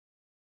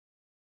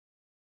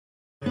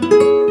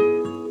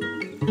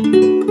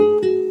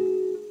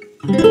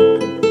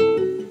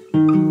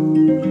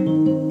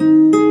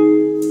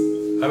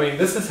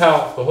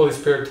how the Holy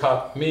Spirit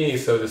taught me,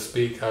 so to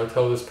speak. I would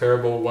tell this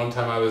parable. One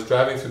time I was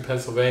driving through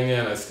Pennsylvania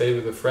and I stayed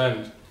with a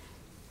friend.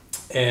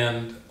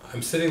 And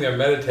I'm sitting there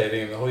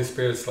meditating and the Holy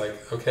Spirit's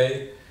like,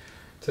 okay,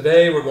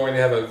 today we're going to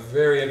have a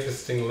very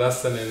interesting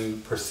lesson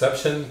in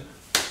perception.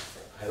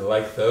 I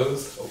like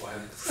those. Oh,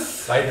 I'm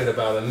excited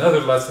about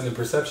another lesson in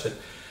perception.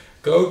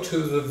 Go to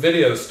the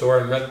video store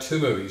and rent 2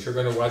 movies. You're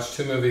going to watch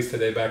 2 movies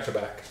today back to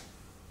back.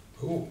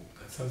 Ooh,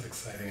 that sounds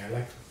exciting. I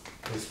like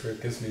the Holy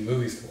Spirit gives me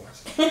movies to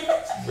watch.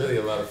 It's really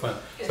a lot of fun.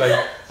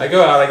 So I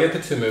go out, I get the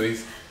 2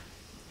 movies,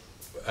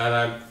 and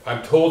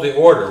I'm told the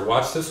order.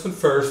 Watch this one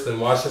first, then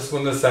watch this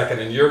one the second,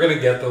 and you're going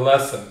to get the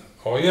lesson.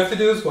 All you have to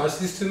do is watch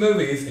these 2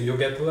 movies, and you'll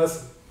get the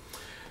lesson.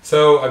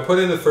 So I put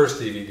in the first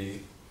DVD,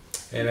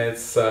 and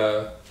it's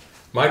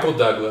Michael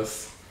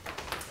Douglas,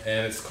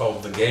 and it's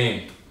called The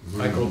Game.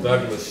 Michael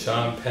Douglas,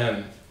 Sean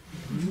Penn,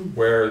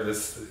 where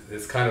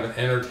this kind of an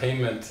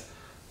entertainment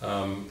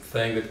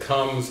thing that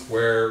comes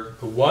where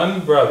the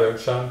one brother,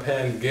 Sean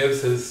Penn,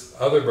 gives his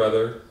other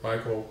brother,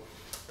 Michael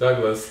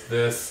Douglas,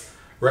 this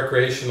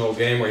recreational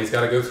game where he's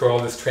got to go through all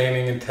this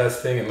training and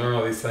testing and learn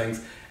all these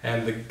things,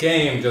 and the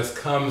game just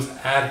comes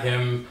at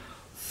him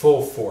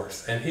full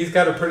force. And he's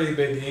got a pretty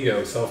big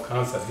ego,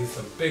 self-concept. He's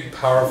a big,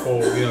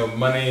 powerful,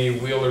 money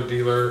wheeler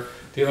dealer,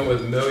 dealing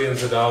with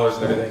millions of dollars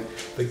and everything.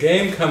 The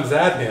game comes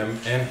at him,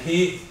 and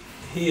he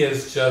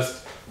is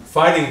just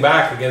fighting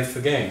back against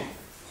the game.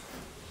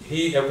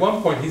 At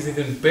one point, he's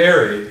even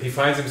buried. He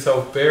finds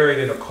himself buried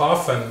in a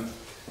coffin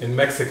in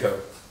Mexico,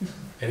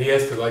 and he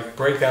has to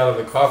break out of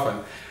the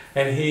coffin.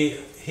 And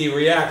he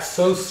reacts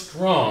so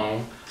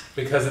strong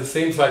because it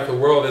seems like the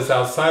world is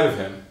outside of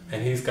him,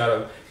 and he's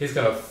going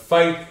to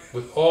fight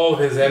with all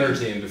his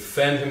energy and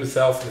defend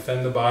himself,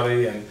 defend the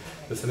body, and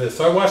this and this.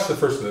 So I watched the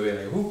first movie, and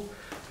I go, ooh,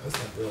 that's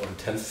a real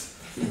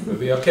intense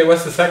movie. Okay,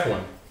 what's the second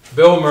one?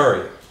 Bill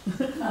Murray,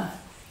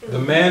 The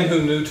Man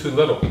Who Knew Too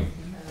Little.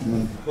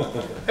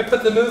 I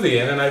put the movie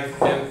in, and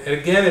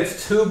again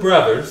it's 2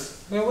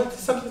 brothers.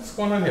 Something's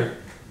going on here.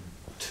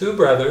 2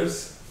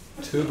 brothers,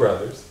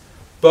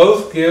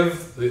 both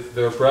give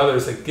their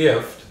brothers a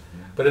gift,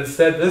 but this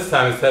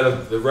time instead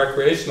of the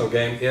recreational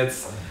game,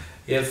 it's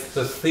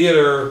the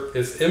theater,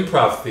 it's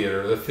improv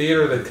theater, the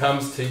theater that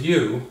comes to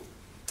you.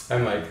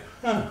 I'm like,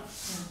 huh.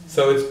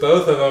 So it's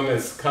both of them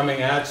is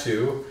coming at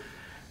you,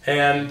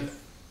 and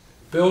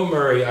Bill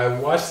Murray, I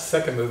watched the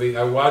second movie,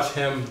 I watched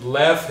him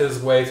laugh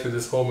his way through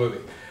this whole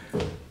movie.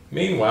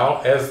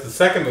 Meanwhile, as the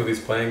second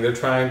movie's playing, they're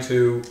trying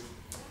to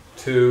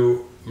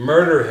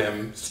murder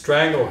him,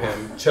 strangle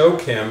him,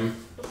 choke him,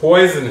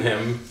 poison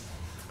him,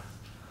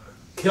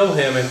 kill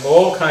him in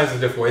all kinds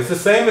of different ways. The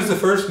same as the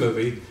first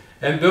movie,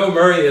 and Bill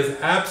Murray is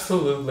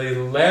absolutely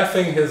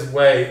laughing his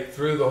way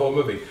through the whole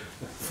movie.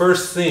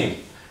 First scene,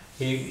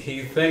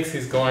 he thinks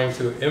he's going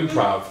to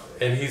improv,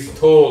 and he's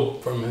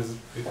told from his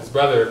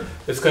brother,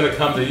 it's going to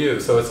come to you.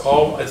 So it's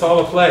all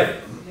a play.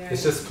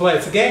 It's just play.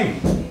 It's a game.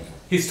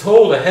 He's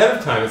told ahead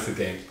of time it's a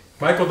game.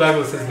 Michael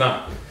Douglas is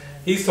not.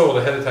 He's told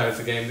ahead of time it's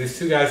a game. These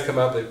 2 guys come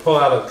up, they pull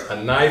out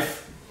a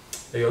knife,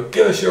 they go,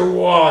 give us your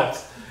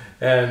wallet.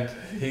 And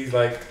he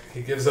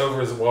gives over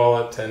his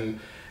wallet, and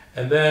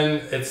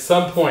then at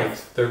some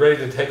point, they're ready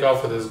to take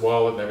off with his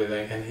wallet and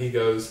everything, and he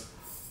goes,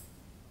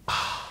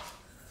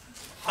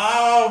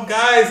 oh,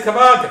 guys, come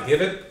on,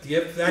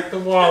 give back the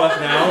wallet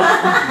now,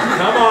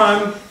 come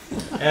on.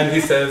 And he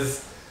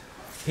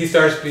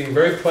starts being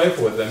very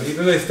playful with them.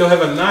 Even though they still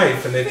have a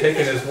knife and they've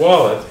taken his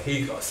wallet,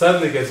 he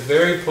suddenly gets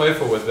very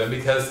playful with them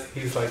because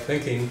he's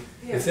thinking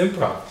it's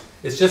improv.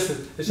 It's just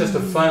a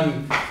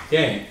fun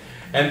game.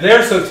 And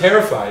they're so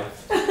terrified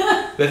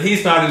that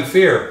he's not in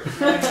fear,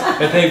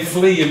 that they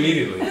flee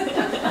immediately.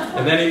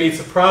 And then he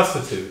meets a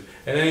prostitute.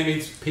 And then he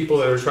meets people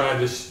that are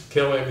trying to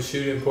kill him,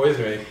 shoot him,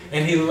 poison him.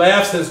 And he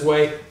laughs his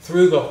way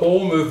through the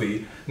whole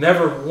movie,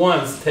 never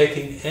once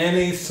taking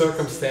any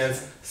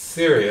circumstance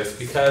serious,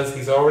 because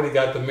he's already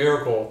got the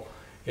miracle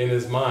in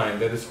his mind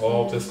that it's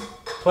all just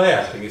play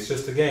acting. It's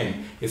just a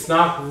game. It's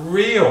not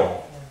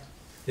real.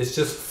 It's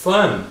just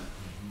fun.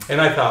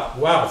 And I thought,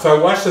 wow. So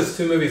I watched those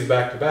 2 movies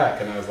back to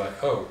back, and I was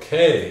like,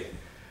 okay.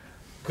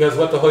 Because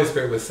what the Holy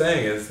Spirit was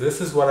saying is,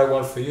 this is what I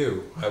want for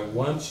you. I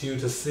want you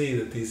to see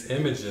that these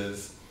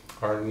images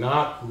are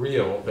not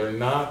real. They're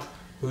not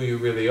who you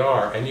really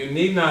are. And you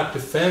need not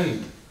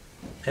defend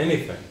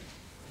anything.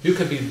 You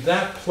can be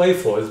that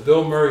playful as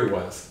Bill Murray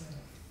was.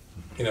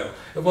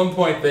 At one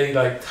point they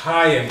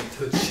tie him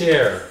to a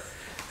chair,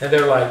 and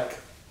they're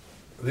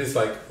these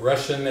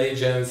Russian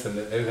agents and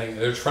everything.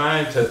 They're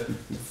trying to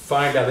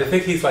find out. They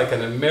think he's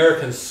an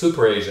American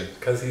super agent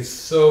because he's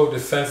so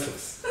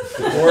defenseless.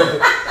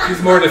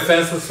 He's more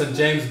defenseless than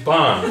James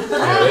Bond.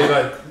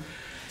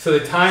 So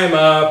they tie him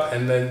up,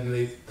 and then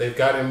they've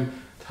got him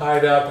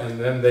tied up, and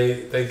then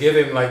they give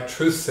him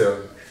truth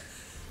serum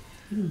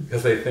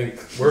because they think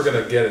we're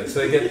going to get it.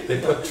 So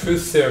they put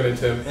truth serum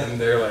into him, and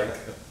they're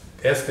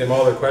asking him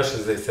all their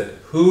questions. They said,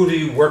 "Who do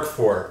you work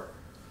for?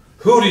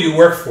 Who do you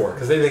work for?"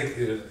 Because they think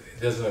he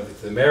doesn't know if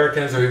it's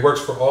Americans or he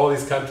works for all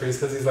these countries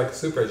because he's like a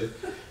super agent.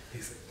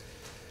 He said,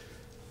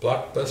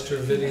 Blockbuster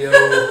Video,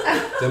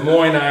 Des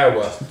Moines,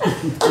 Iowa.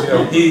 You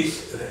know,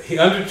 he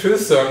under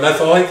truth serum, that's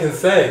all he can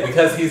say,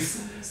 because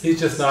he's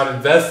just not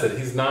invested.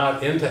 He's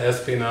not into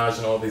espionage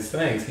and all these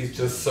things. He's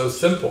just so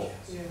simple.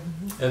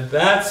 And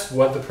that's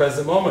what the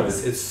present moment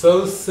is. It's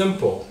so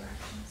simple.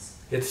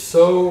 It's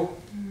so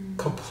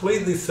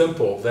completely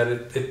simple that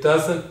it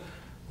doesn't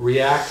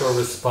react or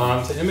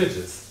respond to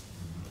images,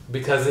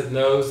 because it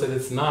knows that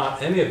it's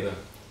not any of them.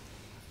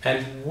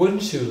 And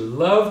wouldn't you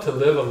love to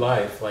live a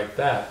life like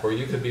that, where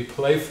you could be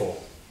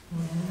playful?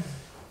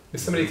 If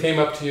somebody came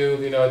up to you,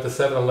 you know, at the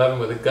 7-Eleven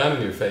with a gun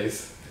in your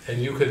face,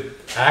 and you could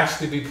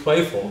actually be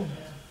playful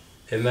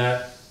in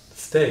that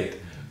state,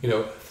 you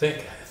know,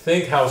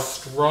 think how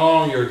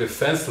strong your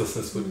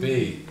defenselessness would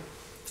be.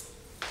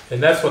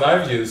 And that's what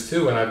I've used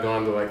too when I've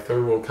gone to like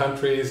third world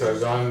countries, or I've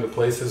gone to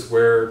places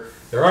where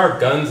there are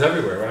guns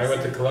everywhere. When I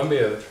went to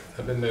Colombia,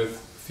 I've been there a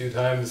few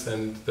times,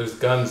 and there's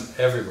guns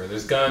everywhere.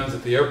 There's guns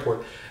at the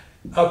airport.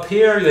 Up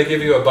here they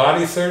give you a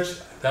body search.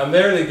 Down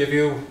there they give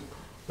you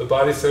the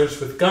body search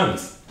with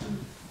guns.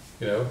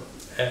 You know,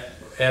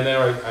 and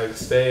then I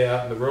stay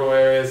out in the rural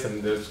areas,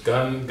 and there's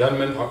gunmen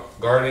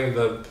guarding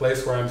the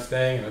place where I'm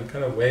staying, and I'm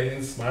kind of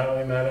waving,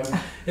 smiling at them.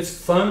 It's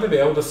fun to be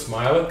able to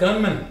smile at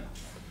gunmen.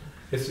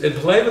 And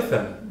play with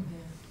them.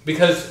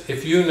 Because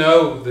if you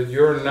know that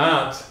you're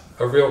not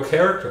a real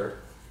character,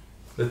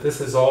 that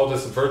this is all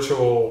just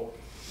virtual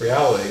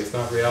reality, it's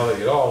not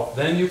reality at all,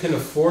 then you can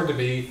afford to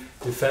be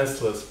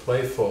defenseless,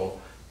 playful,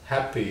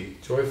 happy,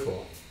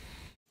 joyful.